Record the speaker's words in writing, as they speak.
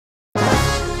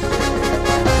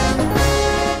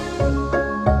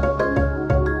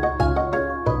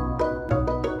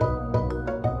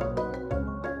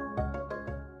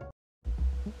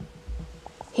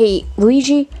Hey,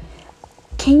 Luigi,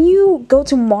 can you go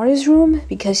to Mario's room?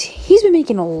 Because he's been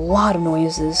making a lot of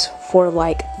noises for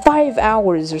like 5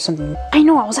 hours or something. I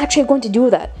know, I was actually going to do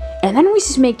that. And that noise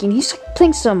he's making, he's like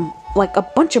playing like a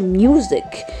bunch of music.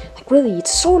 Like really,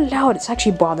 it's so loud, it's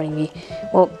actually bothering me.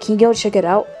 Well, can you go check it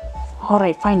out?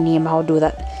 Alright, fine, Liam, I'll do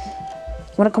that.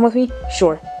 You wanna come with me?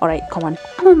 Sure. Alright, come on.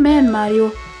 Oh man,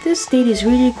 Mario, this date is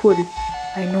really cool.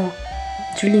 I know.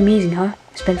 It's really amazing, huh?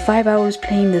 I spent 5 hours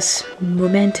playing this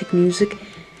romantic music.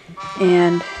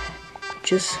 And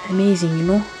just amazing, you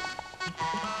know?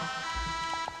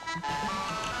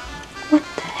 What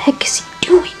the heck is he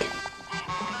doing?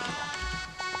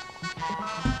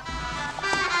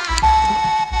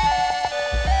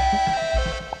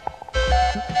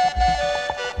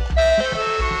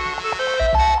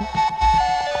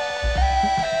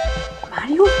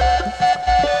 Mario?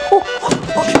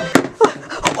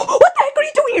 What the heck are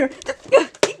you doing here?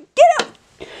 Get out!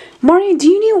 Mario, do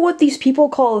you know what these people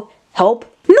call help?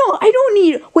 No, I don't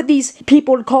need what these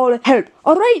people call help,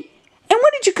 alright? And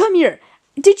when did you come here?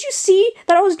 Did you see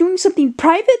that I was doing something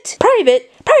private?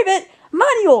 Private?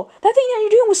 Mario, that thing that you're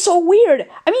doing was so weird.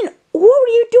 I mean, what were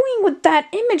you doing with that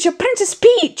image of Princess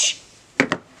Peach?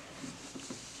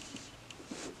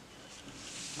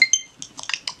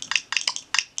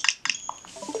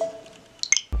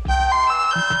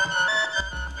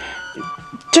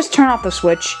 Just turn off the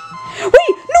switch.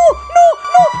 Wait, no!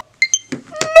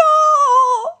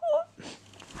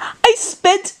 I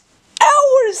spent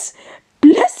hours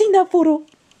blessing that photo.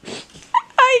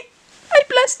 I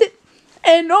blessed it.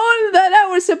 And all that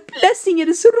hours of blessing it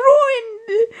is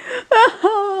ruined.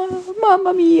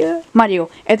 Mamma mia. Mario,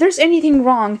 if there's anything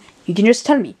wrong, you can just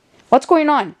tell me. What's going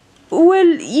on? Well,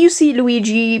 you see,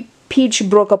 Luigi, Peach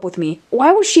broke up with me.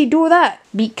 Why would she do that?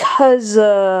 Because,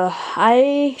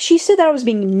 she said that I was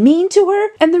being mean to her.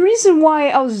 And the reason why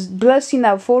I was blessing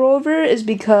that photo of her is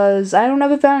because I don't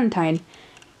have a Valentine.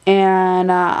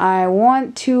 And, I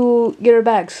want to get her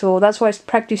back. So that's why I was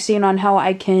practicing on how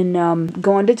I can,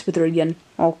 go on dates with her again.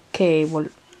 Okay, well,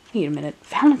 wait a minute.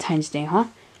 Valentine's Day, huh?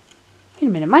 Wait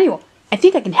a minute, Mario. I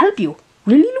think I can help you.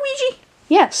 Really, Luigi?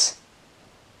 Yes.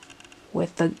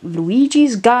 With the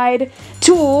Luigi's Guide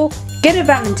to Get a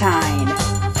Valentine.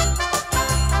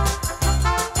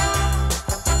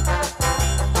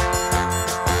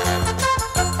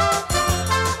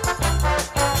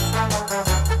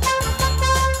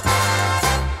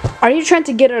 Are you trying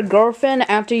to get a girlfriend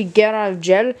after you get out of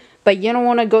jail, but you don't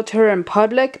want to go to her in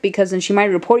public because then she might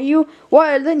report you?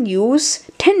 Well, then use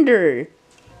Tinder.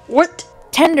 What?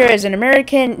 Tinder is an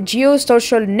American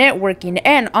geosocial networking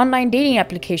and online dating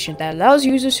application that allows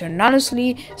users to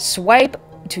anonymously swipe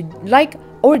to like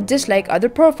or dislike other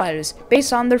profiles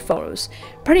based on their photos.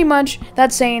 Pretty much,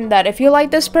 that's saying that if you like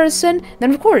this person,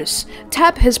 then of course,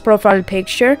 tap his profile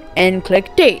picture and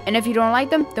click date. And if you don't like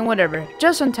them, then whatever,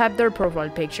 just untap their profile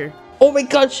picture. Oh my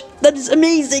gosh, that is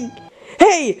amazing!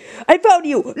 Hey, I found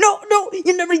you! No,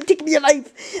 you never take me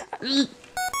alive!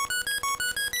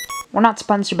 We're not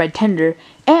sponsored by Tinder.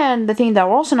 And the thing that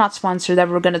we're also not sponsored that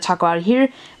we're going to talk about here,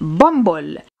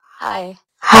 Bumble. Hi.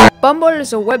 Bumble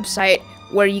is a website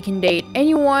where you can date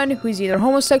anyone who's either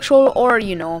homosexual or,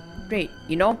 straight,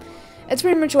 It's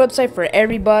pretty much a website for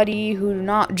everybody who do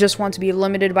not just want to be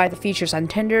limited by the features on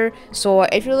Tinder. So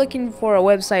if you're looking for a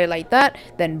website like that,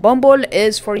 then Bumble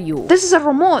is for you. This is a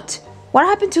remote. What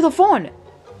happened to the phone?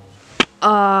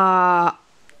 Hello?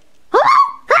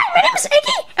 Hi, my name is Erik,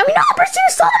 and we know the person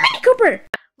who stole the Mini Cooper.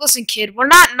 Listen, kid, we're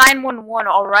not 911,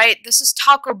 alright? This is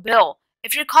Taco Bell.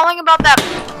 If you're calling about that...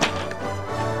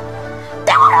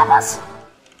 They won't help us.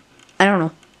 I don't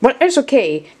know. But it's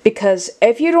okay, because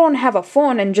if you don't have a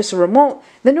phone and just a remote,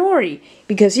 then don't worry,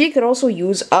 because you could also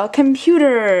use a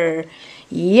computer.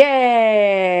 Yeah.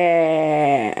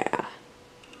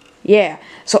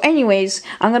 So anyways,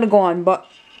 I'm gonna go on, but...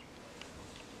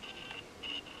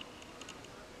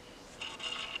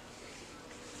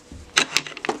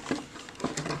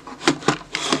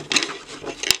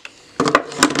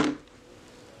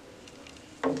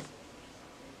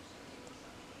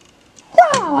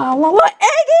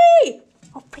 Eggy!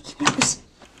 Oh, freaking nervous.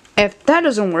 If that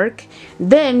doesn't work,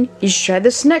 then you should try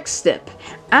this next step.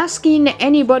 Asking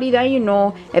anybody that you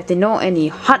know if they know any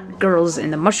hot girls in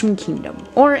the Mushroom Kingdom.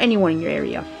 Or anyone in your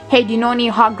area. Hey, do you know any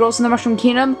hot girls in the Mushroom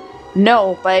Kingdom?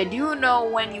 No, but I do know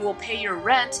when you will pay your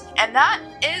rent. And that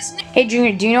is... Hey,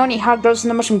 Junior, do you know any hot girls in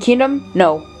the Mushroom Kingdom?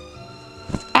 No.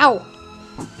 Ow!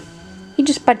 He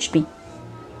just punched me.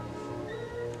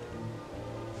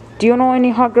 Do you know any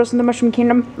hot girls in the Mushroom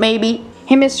Kingdom? Maybe.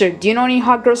 Hey, mister, do you know any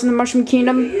hot girls in the Mushroom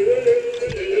Kingdom?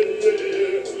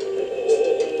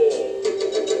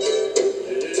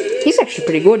 He's actually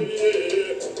actually pretty good.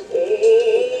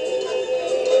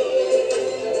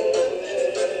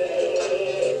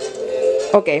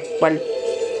 Okay, well,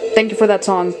 thank you for that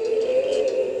song.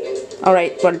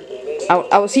 Alright, well,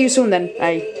 I will see you soon then.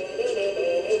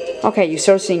 Okay, you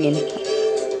start singing.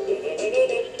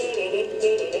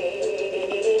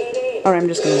 Alright, I'm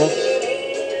just gonna go.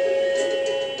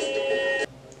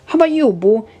 How about you,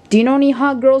 boo? Do you know any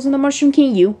hot girls in the Mushroom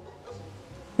King? You?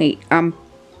 Wait,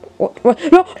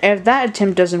 what? No! If that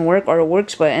attempt doesn't work, or it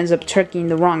works but ends up taking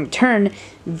the wrong turn,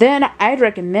 then I'd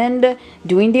recommend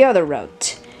doing the other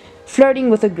route. Flirting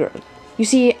with a girl. You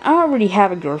see, I already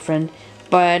have a girlfriend,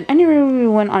 but I never really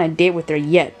went on a date with her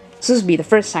yet. So this will be the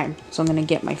first time. So I'm gonna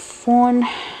get my phone.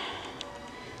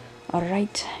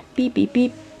 Alright. Beep, beep,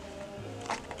 beep.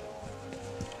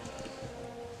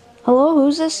 Hello,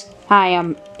 who's this?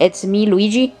 Hi, it's me,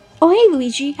 Luigi. Oh, hey,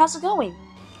 Luigi. How's it going?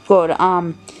 Good,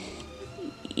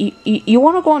 you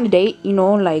wanna go on a date? You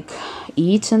know, like,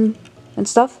 eat and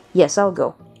stuff? Yes, I'll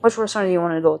go. Which restaurant do you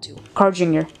wanna go to? Carl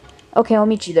Jr. Okay, I'll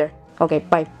meet you there. Okay,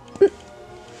 bye.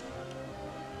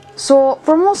 So,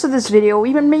 for most of this video,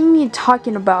 we've been mainly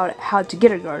talking about how to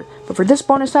get a girl. But for this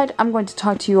bonus side, I'm going to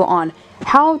talk to you on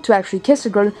how to actually kiss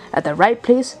a girl at the right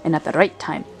place and at the right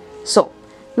time. So,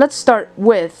 let's start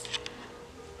with...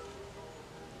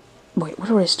 Wait, what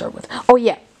do I start with? Oh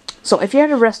yeah, so if you're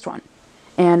at a restaurant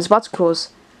and it's about to close,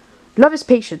 love is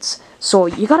patience. So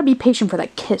you gotta be patient for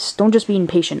that kiss. Don't just be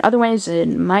impatient. Otherwise, it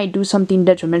might do something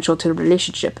detrimental to the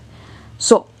relationship.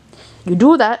 So, you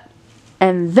do that,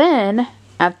 and then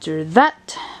after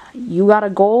that, you gotta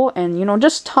go and, you know,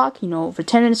 just talk, you know, for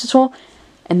 10 minutes or so.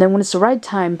 And then when it's the right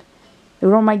time, the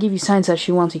girl might give you signs that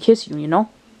she wants to kiss you, you know?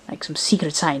 Like some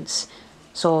secret signs.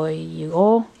 So you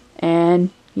go and,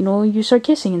 you know, you start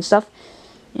kissing and stuff.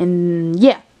 And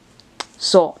yeah.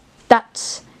 So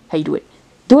that's how you do it.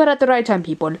 Do it at the right time,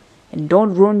 people. And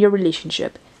don't ruin your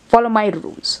relationship. Follow my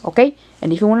rules, okay?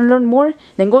 And if you want to learn more,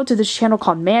 then go to this channel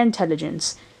called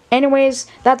Mantelligence. Anyways,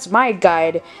 that's my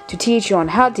guide to teach you on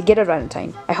how to get a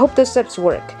Valentine. I hope the steps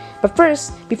work. But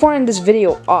first, before I end this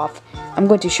video off, I'm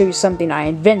going to show you something I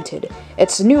invented.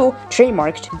 It's new,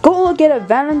 trademarked. Go get a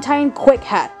Valentine quick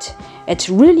hat. It's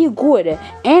really good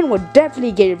and will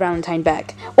definitely get your Valentine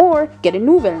back. Or get a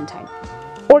new Valentine.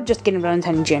 Or just get a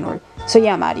Valentine in general. So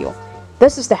yeah, Mario,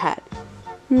 this is the hat.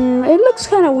 It looks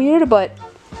kind of weird, but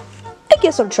I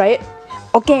guess I'll try it.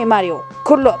 Okay, Mario,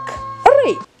 good luck.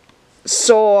 Alright.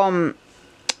 So,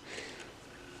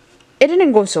 it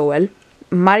didn't go so well.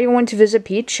 Mario went to visit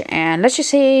Peach, and let's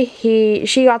just say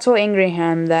she got so angry at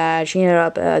him that she ended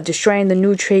up destroying the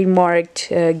new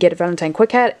trademarked Get a Valentine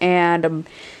Quick Hat, and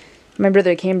my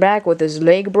brother came back with his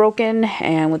leg broken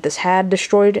and with his hat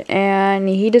destroyed, and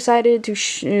he decided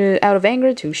to, out of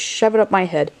anger, to shove it up my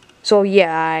head. So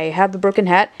yeah, I have the broken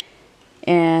hat,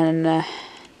 and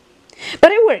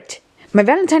but it worked. My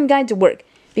Valentine guide worked.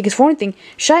 Because for one thing,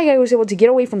 Shy Guy was able to get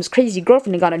away from his crazy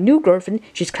girlfriend and got a new girlfriend.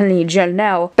 She's currently in jail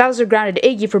now. Bowser grounded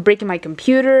Iggy for breaking my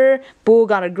computer. Boo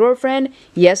got a girlfriend.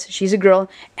 Yes, she's a girl.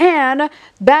 And,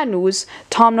 bad news,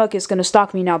 Tom Nook is gonna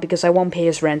stalk me now because I won't pay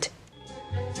his rent.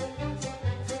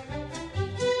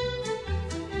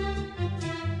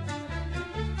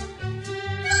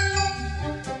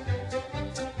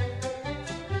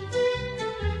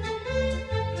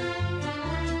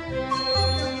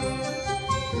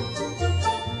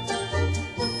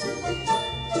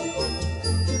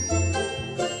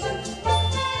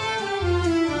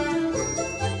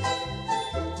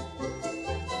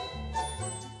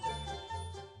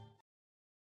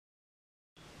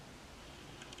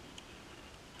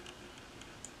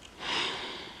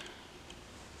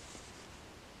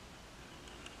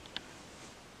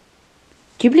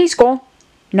 Can you please go?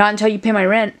 Not until you pay my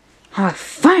rent. Ah,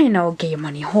 fine, I'll get your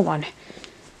money. Hold on.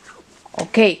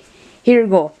 Okay, here you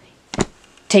go.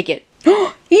 Take it.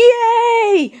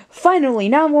 Yay! Finally,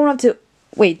 now I'm going up to...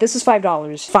 Wait, this is $5.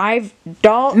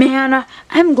 $5? Man,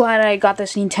 I'm glad I got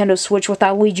this Nintendo Switch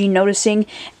without Luigi noticing.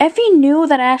 If he knew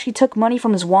that I actually took money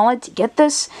from his wallet to get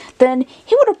this, then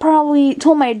he would have probably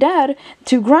told my dad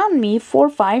to ground me for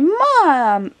 5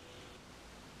 months.